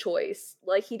to make a choice.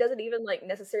 Like, he doesn't even like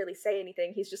necessarily say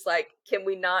anything. He's just like, can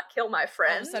we not kill my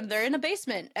friend? All of a sudden they're in a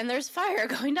basement and there's fire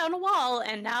going down a wall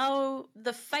and now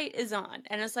the fight is on.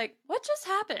 And it's like, what just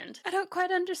happened? I don't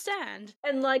quite understand.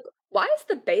 And like, why is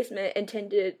the basement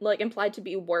implied to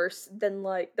be worse than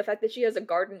like the fact that she has a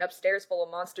garden upstairs full of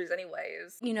monsters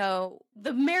anyways? You know,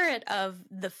 the merit of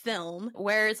the film,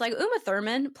 where it's like Uma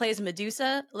Thurman plays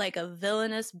Medusa like a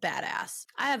villainous badass.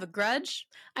 I have a grudge.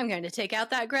 I'm going to take out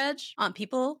that grudge on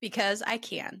people because I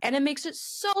can. And it makes it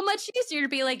so much easier to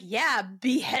be like, yeah,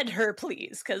 behead her,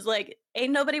 please. Because like,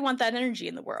 ain't nobody want that energy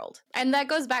in the world. And that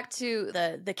goes back to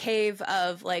the cave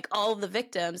of like all of the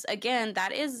victims. Again,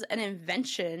 that is an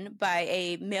invention by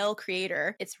a male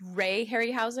creator. It's Ray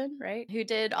Harryhausen, right? Who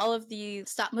did all of the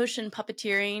stop motion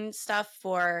puppeteering stuff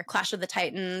for Clash of the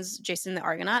Titans, Jason the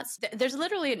Argonauts. There's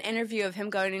literally an interview of him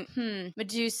going,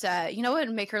 Medusa, you know what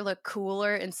would make her look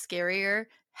cooler and scarier?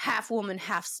 Half woman,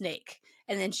 half snake.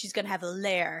 And then she's gonna have a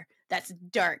lair that's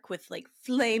dark with like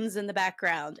flames in the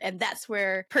background, and that's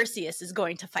where Perseus is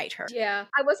going to fight her. Yeah,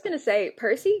 I was gonna say,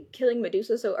 Percy killing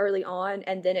Medusa so early on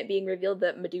and then it being revealed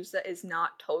that Medusa is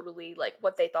not totally like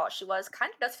what they thought she was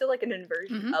kind of does feel like an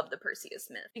inversion of the Perseus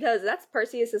myth, because that's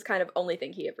Perseus's kind of only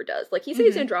thing he ever does. Like, he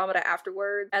saves Andromeda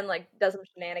afterwards and like does some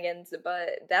shenanigans,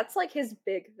 but that's like his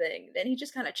big thing. Then he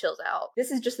just kind of chills out.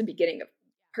 This is just the beginning of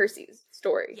Percy's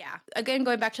story. Yeah. Again,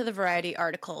 going back to the Variety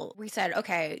article, we said,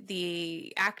 okay,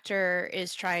 the actor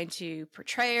is trying to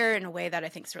portray her in a way that I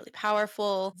think is really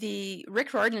powerful. The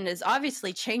Rick Riordan has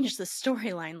obviously changed the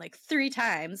storyline like 3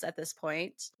 times at this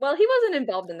point. Well, he wasn't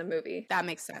involved in the movie. That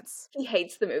makes sense. He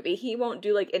hates the movie. He won't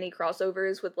do like any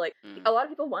crossovers with like a lot of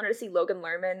people wanted to see Logan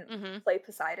Lerman play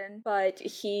Poseidon, but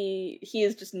he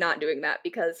is just not doing that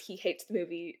because he hates the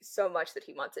movie so much that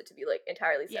he wants it to be like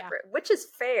entirely separate, which is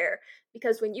fair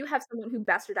because because when you have someone who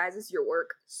bastardizes your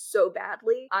work so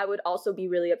badly, I would also be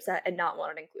really upset and not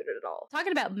want it included at all.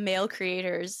 Talking about male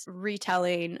creators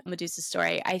retelling Medusa's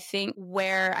story, I think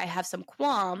where I have some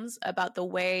qualms about the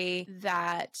way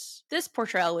that this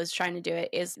portrayal was trying to do it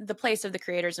is the place of the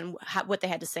creators and what they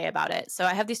had to say about it. So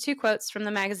I have these two quotes from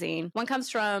the magazine. One comes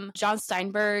from John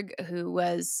Steinberg, who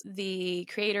was the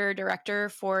creator director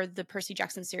for the Percy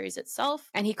Jackson series itself,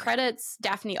 and he credits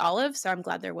Daphne Olive, so I'm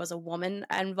glad there was a woman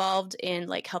involved in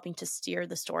like helping to steer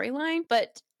the storyline.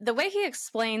 But the way he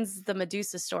explains the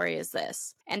Medusa story is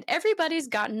this, and everybody's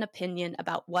got an opinion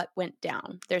about what went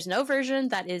down. There's no version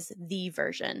that is the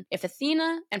version. If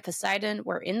Athena and Poseidon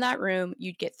were in that room,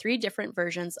 you'd get 3 different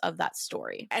versions of that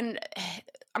story. And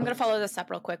I'm going to follow this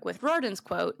up real quick with Riordan's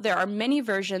quote. There are many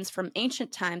versions from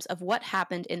ancient times of what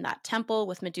happened in that temple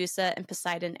with Medusa and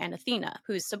Poseidon and Athena.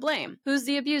 Who's to blame? Who's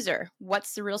the abuser?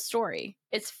 What's the real story?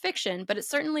 It's fiction, but it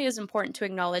certainly is important to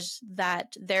acknowledge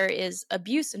that there is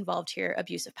abuse involved here,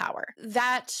 abuse of power.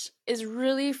 That is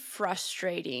really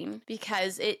frustrating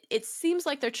because it seems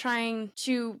like they're trying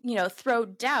to, throw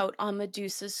doubt on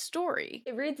Medusa's story.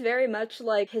 It reads very much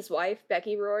like his wife,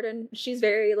 Becky Riordan. She's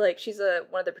very, she's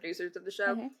one of the producers of the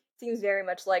show. Mm-hmm. Seems very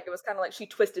much like it was kind of like she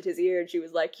twisted his ear and she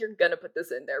was like, you're gonna put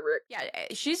this in there, Rick. Yeah,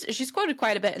 she's quoted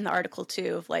quite a bit in the article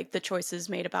too of like the choices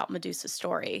made about Medusa's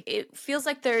story. It feels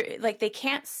like they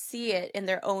can't see it in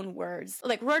their own words.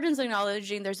 Like Riordan's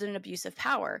acknowledging there's an abuse of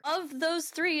power. Of those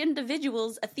 3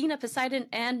 individuals, Athena, Poseidon,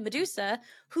 and Medusa,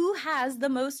 who has the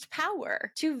most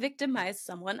power to victimize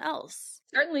someone else?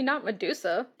 Certainly not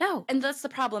Medusa. No, and that's the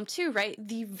problem too, right?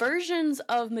 The versions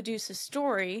of Medusa's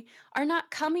story are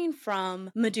not coming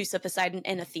from Medusa, Poseidon,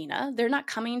 and Athena. They're not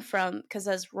coming from, because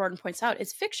as Riordan points out,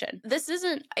 it's fiction. This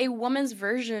isn't a woman's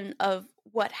version of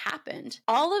what happened.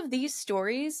 All of these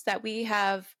stories that we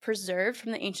have preserved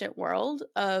from the ancient world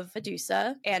of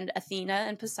Medusa and Athena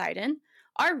and Poseidon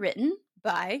are written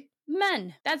by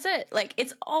men. That's it.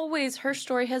 Her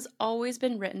story has always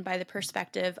been written by the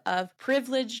perspective of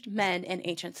privileged men in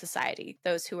ancient society.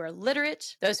 Those who are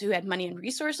literate, those who had money and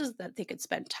resources that they could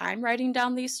spend time writing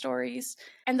down these stories,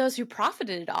 and those who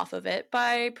profited off of it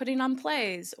by putting on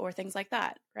plays or things like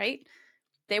that, right?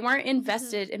 They weren't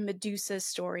invested in Medusa's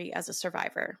story as a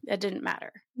survivor. It didn't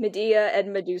matter. Medea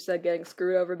and Medusa getting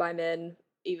screwed over by men,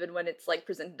 even when it's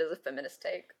presented as a feminist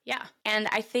take. Yeah. And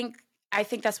I think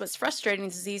that's what's frustrating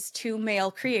is these 2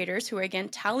 male creators who are, again,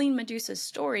 telling Medusa's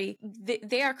story.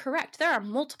 They are correct. There are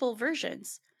multiple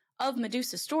versions of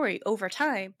Medusa's story over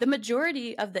time. The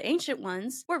majority of the ancient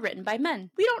ones were written by men.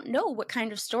 We don't know what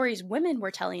kind of stories women were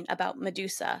telling about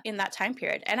Medusa in that time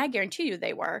period, and I guarantee you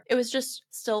they were. It was just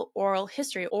still oral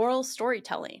history, oral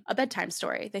storytelling, a bedtime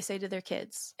story they say to their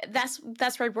kids. That's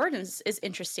why Riordan is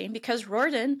interesting, because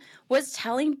Riordan was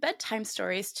telling bedtime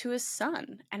stories to his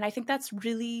son, and I think that's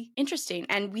really interesting.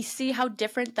 And we see how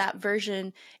different that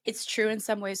version, it's true in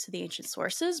some ways to the ancient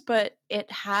sources, but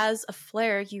it has a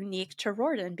flair unique to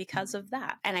Riordan because of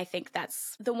that. And I think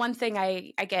that's the one thing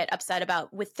I get upset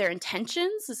about with their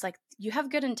intentions. Is you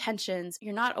have good intentions,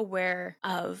 you're not aware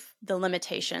of the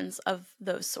limitations of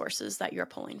those sources that you're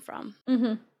pulling from.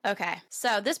 Mm-hmm. Okay,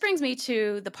 so this brings me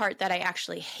to the part that I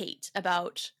actually hate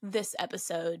about this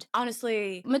episode.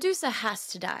 Honestly, Medusa has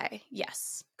to die,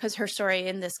 yes, because her story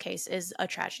in this case is a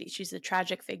tragedy. She's a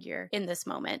tragic figure in this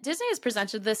moment. Disney has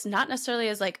presented this not necessarily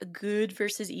as a good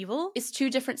versus evil. It's 2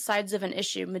 different sides of an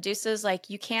issue. Medusa's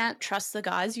you can't trust the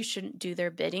gods, you shouldn't do their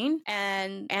bidding.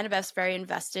 And Annabeth's very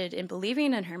invested in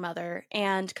believing in her mother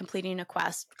and completing a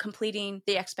quest, completing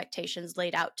the expectations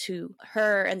laid out to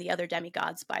her and the other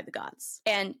demigods by the gods.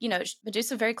 And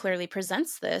Medusa very clearly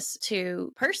presents this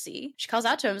to Percy. She calls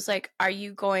out to him, are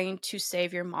you going to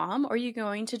save your mom or are you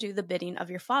going to do the bidding of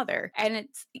your father? And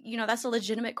it's, that's a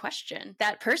legitimate question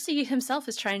that Percy himself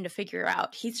is trying to figure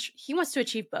out. He wants to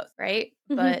achieve both, right?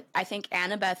 Mm-hmm. But I think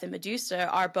Annabeth and Medusa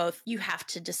are both, you have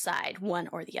to decide one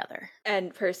or the other.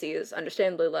 And Percy is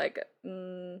understandably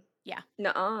yeah.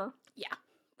 Nuh-uh. Yeah.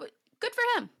 But good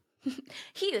for him.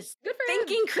 He is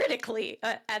thinking critically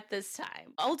at this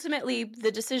time. Ultimately,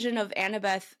 the decision of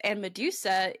Annabeth and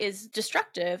Medusa is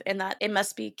destructive in that it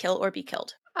must be kill or be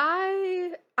killed. I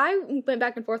went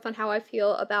back and forth on how I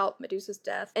feel about Medusa's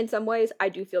death. In some ways, I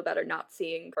do feel better not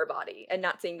seeing her body and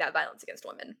not seeing that violence against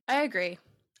women. I agree.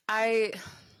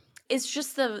 It's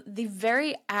just the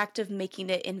very act of making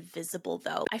it invisible,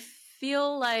 though. I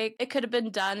feel like it could have been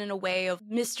done in a way of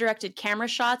misdirected camera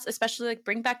shots, especially like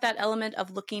bring back that element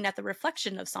of looking at the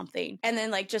reflection of something and then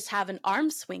like just have an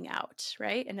arm swing out,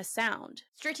 right? And a sound.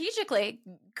 Strategically,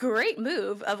 great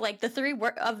move of like the three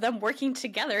of them working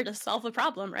together to solve a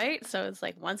problem, right? So it's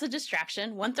like one's a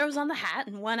distraction, one throws on the hat,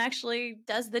 and one actually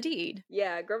does the deed.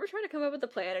 Yeah, Grover trying to come up with a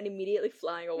plan and immediately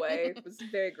flying away was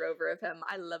very Grover of him.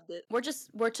 I loved it.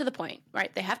 We're to the point,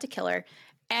 right? They have to kill her.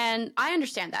 And I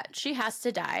understand that. She has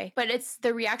to die, but it's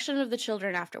the reaction of the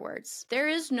children afterwards. There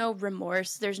is no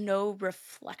remorse. There's no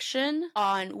reflection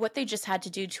on what they just had to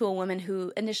do to a woman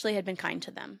who initially had been kind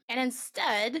to them. And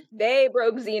instead... They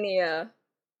broke Xenia.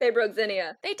 They broke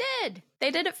Xenia. They did. They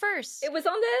did it first. It was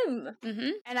on them. Mm-hmm.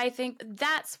 And I think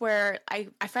that's where I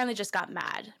finally just got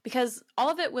mad because all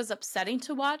of it was upsetting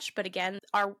to watch. But again,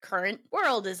 our current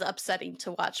world is upsetting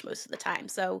to watch most of the time.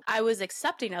 So I was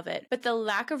accepting of it. But the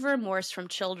lack of remorse from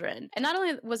children, and not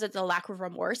only was it the lack of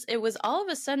remorse, it was all of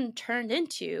a sudden turned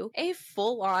into a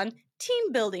full-on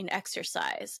team building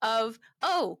exercise of,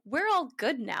 oh, we're all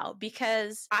good now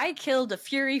because I killed a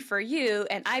Fury for you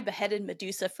and I beheaded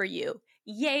Medusa for you.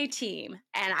 Yay, team.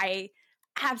 And I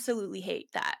absolutely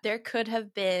hate that. There could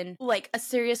have been like a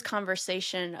serious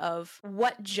conversation of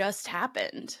what just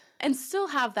happened and still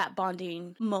have that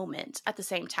bonding moment at the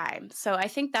same time. So I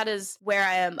think that is where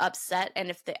I am upset. And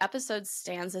if the episode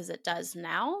stands as it does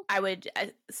now, I would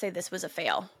say this was a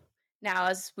fail. Now,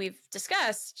 as we've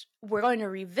discussed, we're going to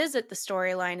revisit the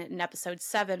storyline in episode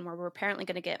 7, where we're apparently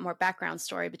going to get more background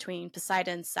story between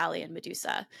Poseidon, Sally, and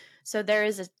Medusa. So there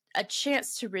is a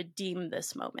chance to redeem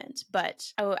this moment,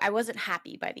 but I wasn't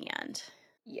happy by the end.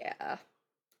 Yeah.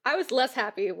 I was less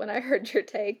happy when I heard your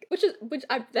take,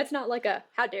 that's not like a,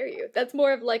 how dare you? That's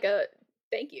more of like a,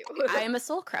 thank you. I am a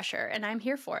soul crusher, and I'm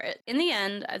here for it. In the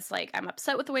end, it's like, I'm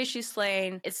upset with the way she's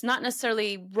slain. It's not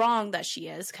necessarily wrong that she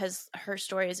is, because her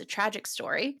story is a tragic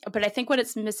story. But I think what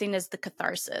it's missing is the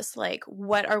catharsis. Like,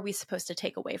 what are we supposed to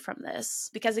take away from this?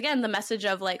 Because again, the message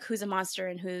of like, who's a monster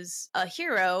and who's a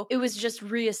hero, it was just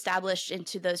reestablished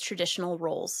into those traditional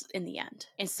roles in the end,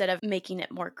 instead of making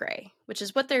it more gray, which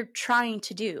is what they're trying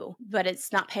to do, but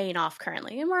it's not paying off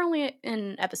currently. And we're only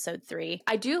in episode 3.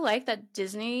 I do like that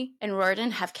Disney and Riordan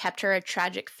have kept her a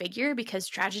tragic figure because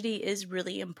tragedy is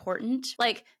really important.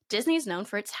 Like, Disney's known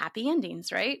for its happy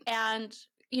endings, right? And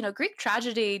you know, Greek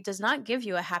tragedy does not give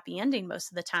you a happy ending most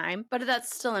of the time, but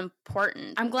that's still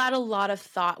important. I'm glad a lot of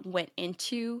thought went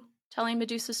into telling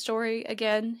Medusa's story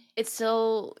again. It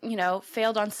still, you know,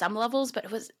 failed on some levels, but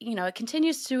it was, you know, it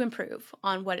continues to improve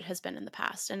on what it has been in the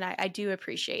past. And I do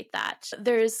appreciate that.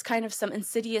 There's kind of some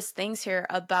insidious things here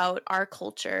about our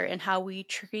culture and how we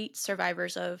treat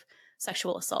survivors of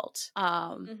sexual assault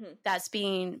that's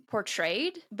being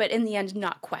portrayed, but in the end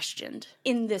not questioned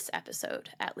in this episode,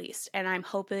 at least. And I'm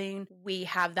hoping we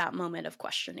have that moment of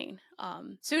questioning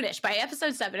soonish by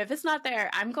episode 7. If it's not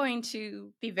there, I'm going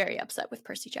to be very upset with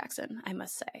Percy Jackson, I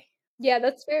must say. Yeah,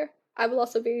 that's fair. I will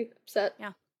also be upset.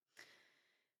 Yeah.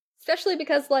 Especially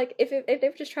because, like, if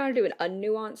they're just trying to do an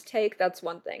unnuanced take, that's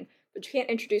one thing. But you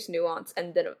can't introduce nuance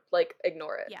and then, like,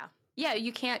 ignore it. Yeah. Yeah,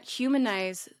 you can't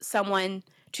humanize someone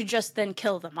to just then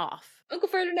kill them off. Uncle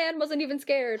Ferdinand wasn't even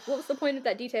scared. What was the point of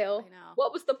that detail? I know.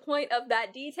 What was the point of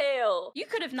that detail? You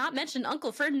could have not mentioned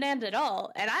Uncle Ferdinand at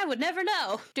all, and I would never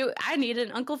know. I need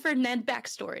an Uncle Ferdinand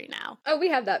backstory now. Oh, we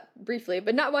have that briefly,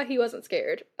 but not why he wasn't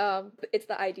scared. It's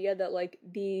the idea that, like,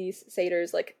 these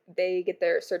satyrs, like, they get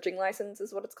their searching license,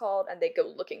 is what it's called, and they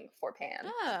go looking for Pan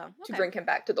to bring him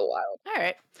back to the wild. All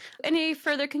right. Any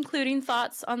further concluding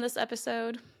thoughts on this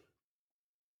episode?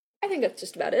 I think that's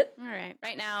just about it. All right.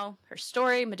 Right now, her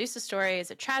story, Medusa's story,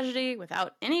 is a tragedy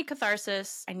without any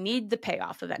catharsis. I need the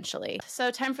payoff eventually.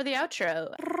 So time for the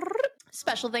outro.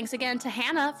 Special thanks again to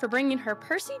Hannah for bringing her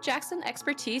Percy Jackson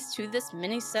expertise to this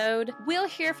minisode. We'll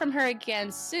hear from her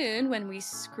again soon when we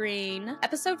screen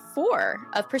episode 4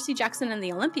 of Percy Jackson and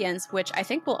the Olympians, which I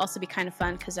think will also be kind of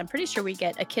fun because I'm pretty sure we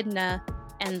get Echidna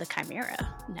and the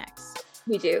Chimera next.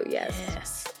 We do, yes.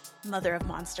 Yes. Mother of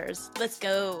monsters. Let's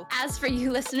go. As for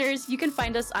you listeners, you can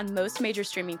find us on most major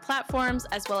streaming platforms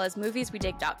as well as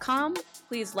movieswedig.com.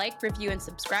 Please like, review, and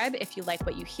subscribe if you like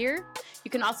what you hear. You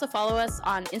can also follow us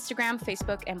on Instagram,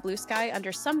 Facebook, and Blue Sky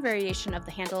under some variation of the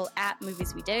handle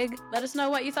 @movieswedig. Let us know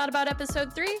what you thought about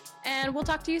episode 3, and we'll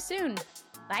talk to you soon.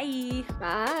 Bye.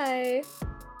 Bye.